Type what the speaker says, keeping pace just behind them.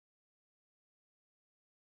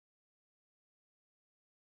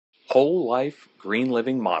Whole Life Green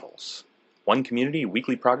Living Models. One Community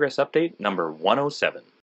Weekly Progress Update number 107.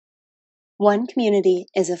 One Community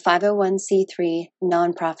is a 501c3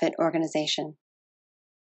 nonprofit organization.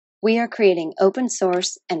 We are creating open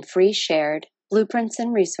source and free shared blueprints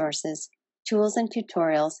and resources, tools and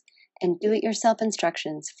tutorials, and do-it-yourself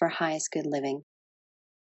instructions for highest good living.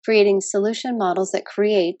 Creating solution models that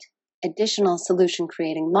create additional solution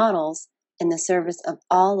creating models in the service of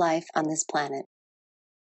all life on this planet.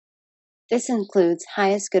 This includes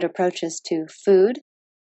highest good approaches to food,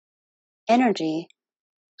 energy,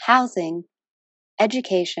 housing,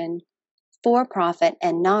 education, for-profit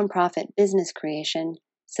and non-profit business creation,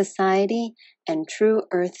 society, and true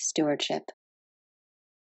earth stewardship.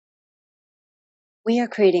 We are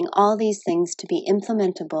creating all these things to be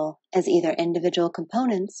implementable as either individual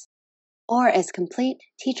components or as complete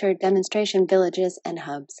teacher demonstration villages and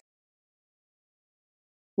hubs.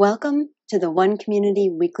 Welcome to the One Community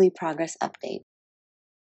Weekly Progress Update.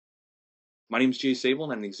 My name is Jay Sable,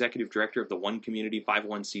 and I'm the Executive Director of the One Community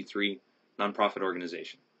 501c3 nonprofit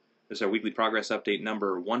organization. This is our Weekly Progress Update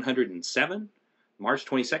number 107, March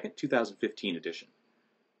 22nd, 2015 edition.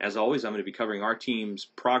 As always, I'm going to be covering our team's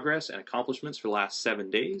progress and accomplishments for the last 7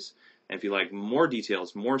 days. And if you'd like more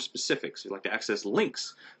details, more specifics, you'd like to access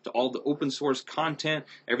links to all the open source content,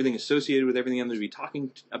 everything associated with everything I'm going to be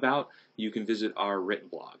talking about, you can visit our written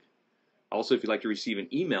blog. Also, if you'd like to receive an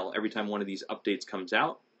email every time one of these updates comes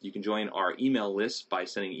out, you can join our email list by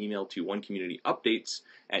sending an email to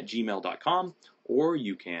onecommunityupdates@gmail.com, or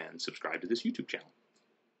you can subscribe to this YouTube channel.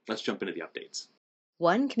 Let's jump into the updates.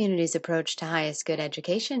 One Community's approach to highest good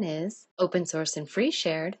education is open source and free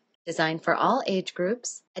shared, designed for all age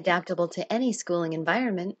groups, adaptable to any schooling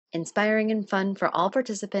environment, inspiring and fun for all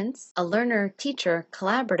participants, a learner-teacher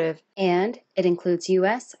collaborative, and it includes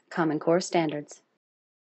U.S. Common Core standards.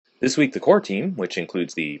 This week, the core team, which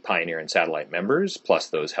includes the Pioneer and Satellite members, plus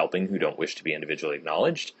those helping who don't wish to be individually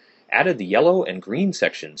acknowledged, added the yellow and green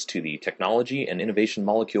sections to the Technology and Innovation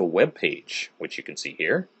Molecule webpage, which you can see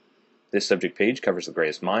here. This subject page covers the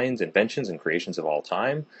greatest minds, inventions, and creations of all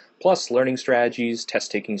time, plus learning strategies,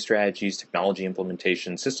 test-taking strategies, technology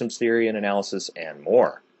implementation, systems theory and analysis, and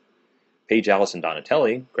more. Paige Allison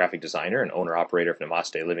Donatelli, graphic designer and owner-operator of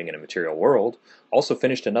Namaste Living in a Material World, also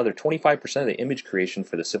finished another 25% of the image creation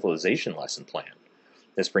for the Civilization lesson plan.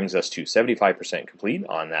 This brings us to 75% complete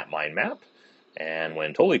on that mind map, and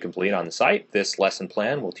when totally complete on the site, this lesson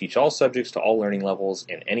plan will teach all subjects to all learning levels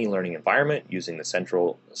in any learning environment using the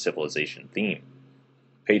central civilization theme.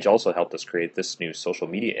 Paige also helped us create this new social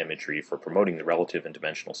media imagery for promoting the relative and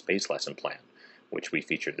dimensional space lesson plan, which we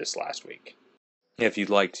featured this last week. If you'd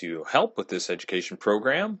like to help with this education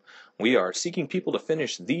program, we are seeking people to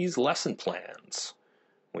finish these lesson plans.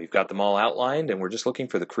 We've got them all outlined, and we're just looking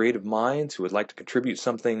for the creative minds who would like to contribute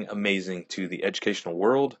something amazing to the educational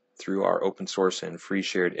world through our open source and free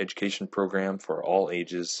shared education program for all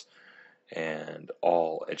ages and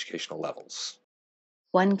all educational levels.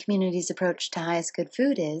 One Community's approach to highest good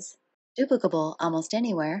food is duplicable almost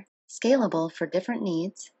anywhere, scalable for different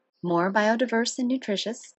needs, more biodiverse and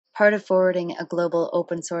nutritious, part of forwarding a global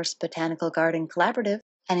open source botanical garden collaborative,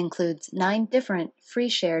 and includes 9 different free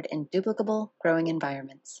shared and duplicable growing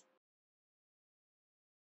environments.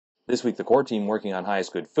 This week, the core team working on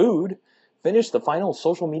highest good food finished the final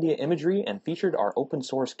social media imagery and featured our open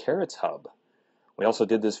source carrots hub. We also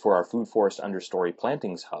did this for our food forest understory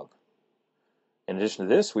plantings hub. In addition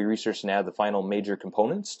to this, we researched and added the final major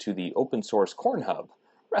components to the open source corn hub,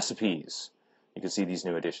 recipes. You can see these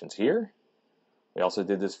new additions here. We also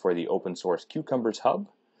did this for the open source cucumbers hub,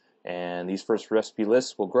 and these first recipe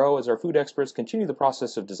lists will grow as our food experts continue the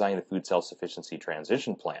process of designing the food self-sufficiency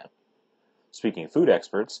transition plan. Speaking of food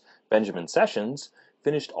experts, Benjamin Sessions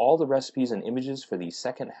finished all the recipes and images for the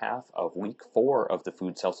second half of week 4 of the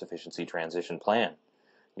food self-sufficiency transition plan.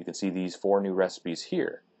 You can see these 4 new recipes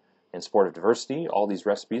here. In support of diversity, all these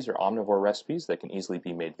recipes are omnivore recipes that can easily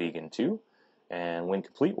be made vegan too, and when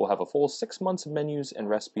complete, we'll have a full 6 months of menus and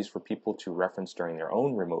recipes for people to reference during their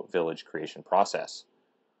own remote village creation process.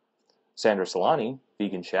 Sandra Solani,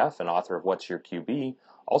 vegan chef and author of What's Your QB,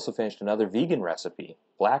 also finished another vegan recipe,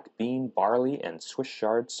 black bean, barley, and Swiss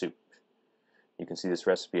chard soup. You can see this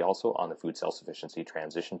recipe also on the Food Self-Sufficiency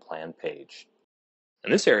Transition Plan page.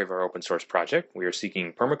 In this area of our open source project, we are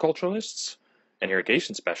seeking permaculturalists, an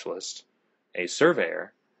irrigation specialist, a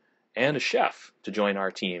surveyor, and a chef to join our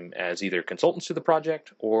team as either consultants to the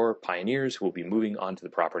project or pioneers who will be moving onto the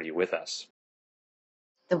property with us.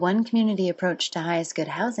 The One Community approach to highest good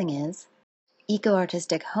housing is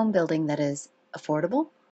eco-artistic home building that is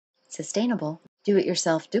affordable, sustainable,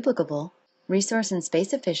 do-it-yourself duplicable, resource and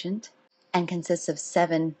space efficient, and consists of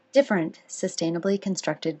 7 different sustainably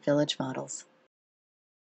constructed village models.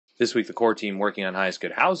 This week, the core team working on highest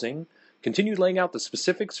good housing continued laying out the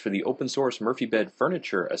specifics for the open source Murphy bed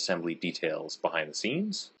furniture assembly details behind the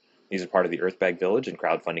scenes. These are part of the Earthbag Village and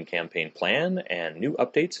crowdfunding campaign plan, and new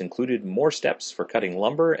updates included more steps for cutting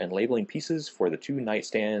lumber and labeling pieces for the 2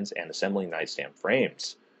 nightstands and assembling nightstand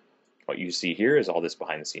frames. What you see here is all this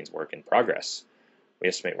behind the scenes work in progress. We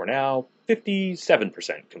estimate we're now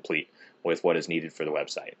 57% complete with what is needed for the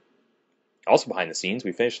website. Also behind the scenes,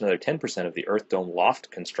 we finished another 10% of the Earth Dome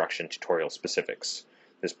loft construction tutorial specifics.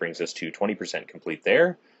 This brings us to 20% complete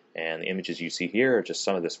there, and the images you see here are just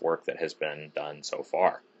some of this work that has been done so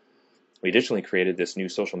far. We additionally created this new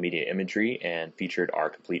social media imagery and featured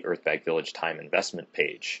our complete Earthbag Village time investment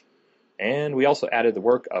page. And we also added the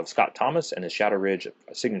work of Scott Thomas and his Shadow Ridge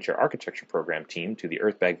Signature Architecture Program team to the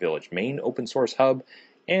Earthbag Village main open source hub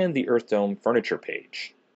and the Earth Dome furniture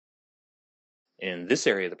page. In this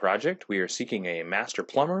area of the project, we are seeking a master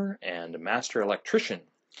plumber and a master electrician.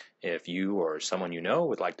 If you or someone you know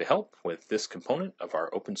would like to help with this component of our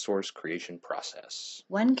open source creation process.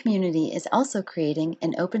 One community is also creating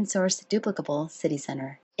an open source duplicable city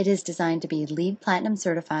center. It is designed to be LEED Platinum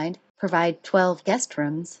certified, provide 12 guest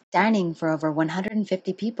rooms, dining for over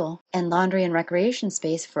 150 people, and laundry and recreation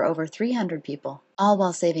space for over 300 people, all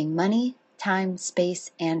while saving money, time,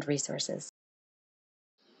 space, and resources.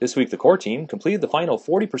 This week, the core team completed the final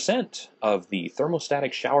 40% of the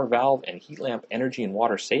thermostatic shower valve and heat lamp energy and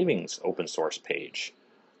water savings open source page.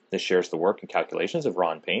 This shares the work and calculations of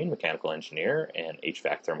Ron Payne, mechanical engineer and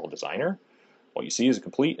HVAC thermal designer. What you see is a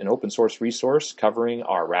complete and open source resource covering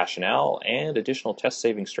our rationale and additional test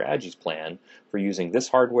saving strategies plan for using this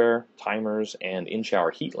hardware, timers, and in-shower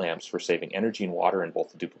heat lamps for saving energy and water in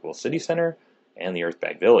both the Duplicable City Center and the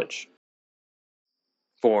Earthbag Village.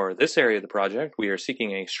 For this area of the project, we are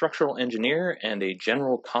seeking a structural engineer and a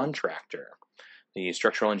general contractor. The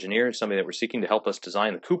structural engineer is somebody that we're seeking to help us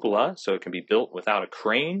design the cupola so it can be built without a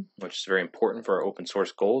crane, which is very important for our open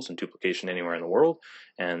source goals and duplication anywhere in the world.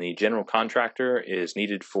 And the general contractor is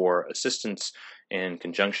needed for assistance in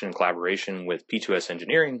conjunction and collaboration with P2S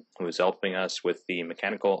Engineering, who is helping us with the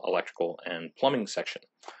mechanical, electrical, and plumbing section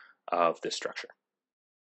of this structure.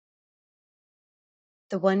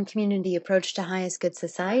 The One Community approach to highest good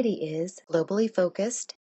society is globally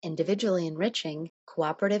focused, individually enriching,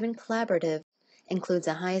 cooperative and collaborative, includes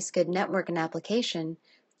a highest good network and application,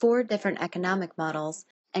 4 different economic models,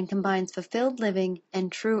 and combines fulfilled living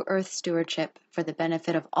and true earth stewardship for the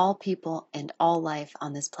benefit of all people and all life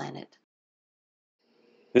on this planet.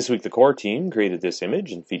 This week, the core team created this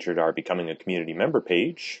image and featured our Becoming a Community Member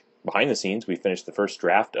page. Behind the scenes, we finished the first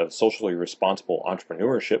draft of Socially Responsible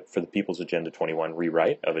Entrepreneurship for the People's Agenda 21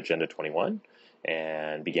 rewrite of Agenda 21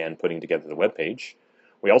 and began putting together the webpage.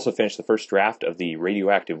 We also finished the first draft of the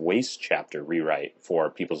Radioactive Waste chapter rewrite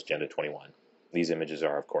for People's Agenda 21. These images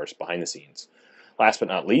are, of course, behind the scenes. Last but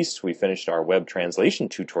not least, we finished our web translation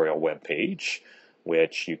tutorial webpage,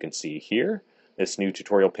 which you can see here. This new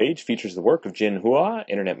tutorial page features the work of Jin Hua,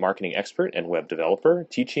 internet marketing expert and web developer,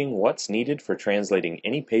 teaching what's needed for translating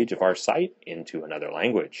any page of our site into another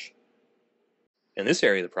language. In this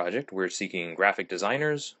area of the project, we're seeking graphic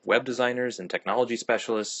designers, web designers, and technology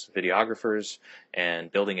specialists, videographers,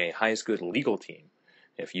 and building a highest good legal team.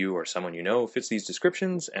 If you or someone you know fits these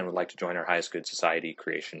descriptions and would like to join our highest good society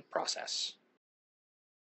creation process.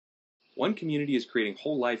 One community is creating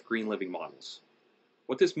whole life green living models.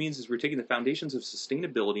 What this means is we're taking the foundations of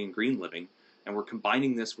sustainability and green living, and we're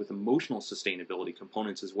combining this with emotional sustainability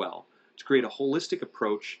components as well to create a holistic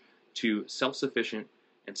approach to self-sufficient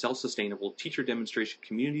and self-sustainable teacher demonstration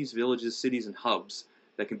communities, villages, cities, and hubs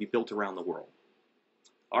that can be built around the world.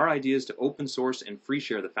 Our idea is to open source and free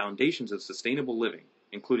share the foundations of sustainable living,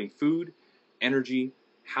 including food, energy,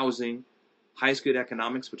 housing, highest good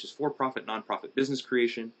economics, which is for-profit, non-profit business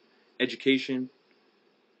creation, education,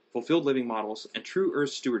 fulfilled living models, and true earth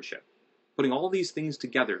stewardship, putting all these things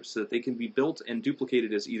together so that they can be built and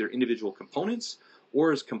duplicated as either individual components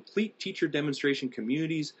or as complete teacher demonstration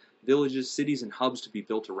communities, villages, cities, and hubs to be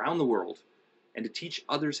built around the world, and to teach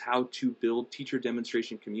others how to build teacher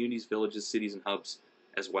demonstration communities, villages, cities, and hubs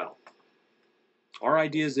as well. Our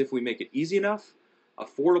idea is if we make it easy enough,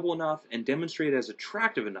 affordable enough, and demonstrate it as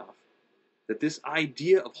attractive enough, that this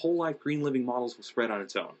idea of whole life green living models will spread on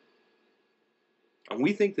its own. And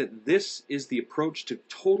we think that this is the approach to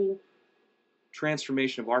total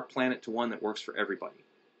transformation of our planet to one that works for everybody.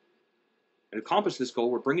 And to accomplish this goal,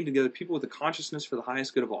 we're bringing together people with a consciousness for the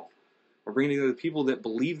highest good of all. We're bringing together people that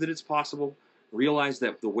believe that it's possible, realize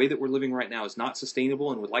that the way that we're living right now is not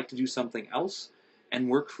sustainable and would like to do something else, And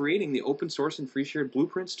we're creating the open source and free shared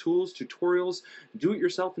blueprints, tools, tutorials,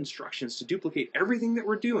 do-it-yourself instructions to duplicate everything that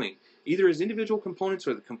we're doing, either as individual components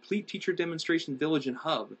or the complete teacher demonstration village and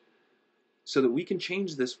hub, so that we can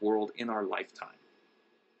change this world in our lifetime.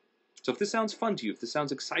 So if this sounds fun to you, if this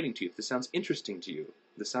sounds exciting to you, if this sounds interesting to you,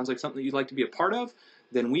 if this sounds like something that you'd like to be a part of,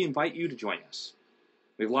 then we invite you to join us.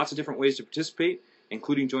 We have lots of different ways to participate,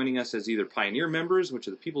 including joining us as either pioneer members, which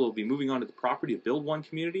are the people who will be moving onto the property to build one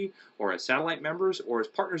community, or as satellite members, or as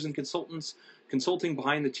partners and consultants, consulting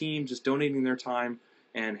behind the team, just donating their time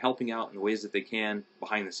and helping out in the ways that they can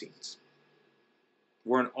behind the scenes.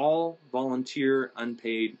 We're an all-volunteer,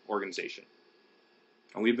 unpaid organization.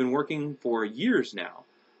 And we've been working for years now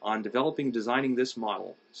on developing and designing this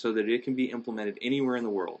model so that it can be implemented anywhere in the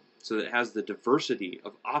world, so that it has the diversity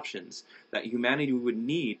of options that humanity would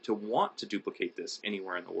need to want to duplicate this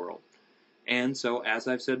anywhere in the world. And so, as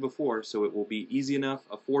I've said before, so it will be easy enough,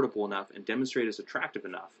 affordable enough, and demonstrate as attractive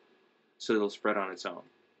enough so it'll spread on its own.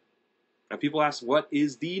 Now, people ask, what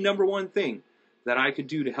is the number one thing that I could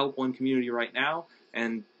do to help one community right now?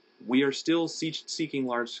 And we are still seeking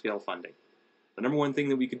large-scale funding. The number one thing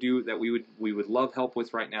that we could do that we would love help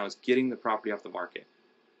with right now is getting the property off the market.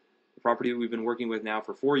 The property that we've been working with now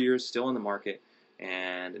for 4 years, still in the market,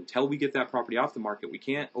 and until we get that property off the market, we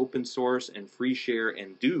can't open source and free share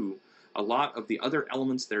and do a lot of the other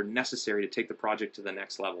elements that are necessary to take the project to the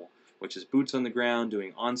next level, which is boots on the ground,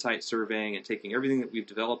 doing on-site surveying, and taking everything that we've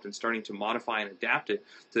developed and starting to modify and adapt it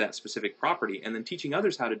to that specific property, and then teaching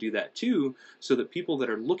others how to do that too, so that people that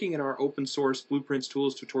are looking at our open source blueprints,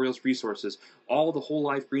 tools, tutorials, resources, all the whole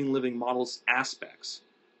life green living models aspects,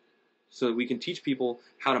 so that we can teach people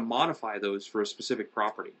how to modify those for a specific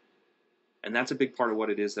property. And that's a big part of what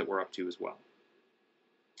it is that we're up to as well.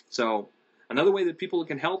 So another way that people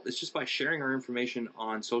can help is just by sharing our information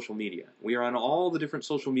on social media. We are on all the different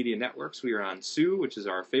social media networks. We are on Sue, which is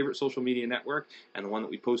our favorite social media network and the one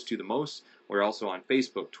that we post to the most. We're also on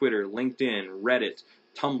Facebook, Twitter, LinkedIn, Reddit,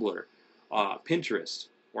 Tumblr, Pinterest.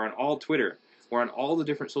 We're on all Twitter. We're on all the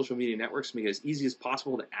different social media networks to make it as easy as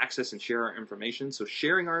possible to access and share our information. So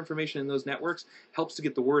sharing our information in those networks helps to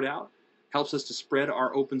get the word out, helps us to spread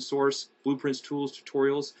our open source blueprints, tools,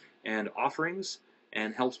 tutorials, and offerings,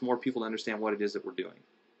 and helps more people to understand what it is that we're doing.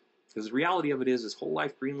 Because the reality of it is whole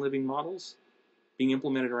life green living models being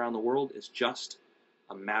implemented around the world is just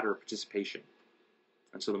a matter of participation.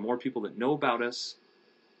 And so the more people that know about us,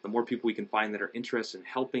 the more people we can find that are interested in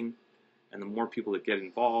helping, and the more people that get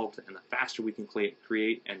involved, and the faster we can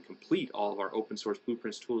create and complete all of our open source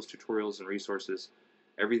blueprints, tools, tutorials, and resources,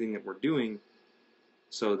 everything that we're doing,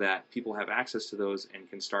 so that people have access to those and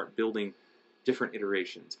can start building different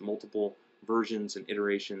iterations, multiple versions and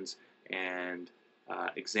iterations and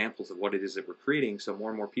examples of what it is that we're creating, so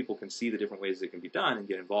more and more people can see the different ways that can be done and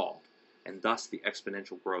get involved. And thus the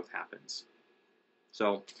exponential growth happens.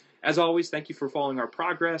 So, as always, thank you for following our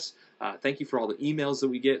progress. Thank you for all the emails that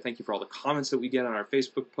we get. Thank you for all the comments that we get on our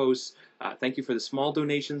Facebook posts. Thank you for the small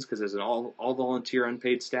donations, because as an all-volunteer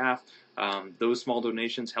unpaid staff, those small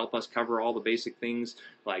donations help us cover all the basic things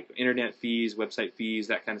like internet fees, website fees,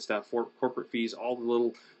 that kind of stuff, corporate fees, all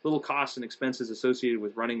the little costs and expenses associated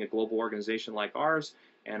with running a global organization like ours.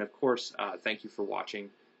 And of course, thank you for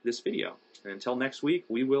watching this video. And until next week,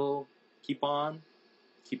 we will keep on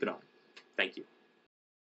keeping on. Thank you.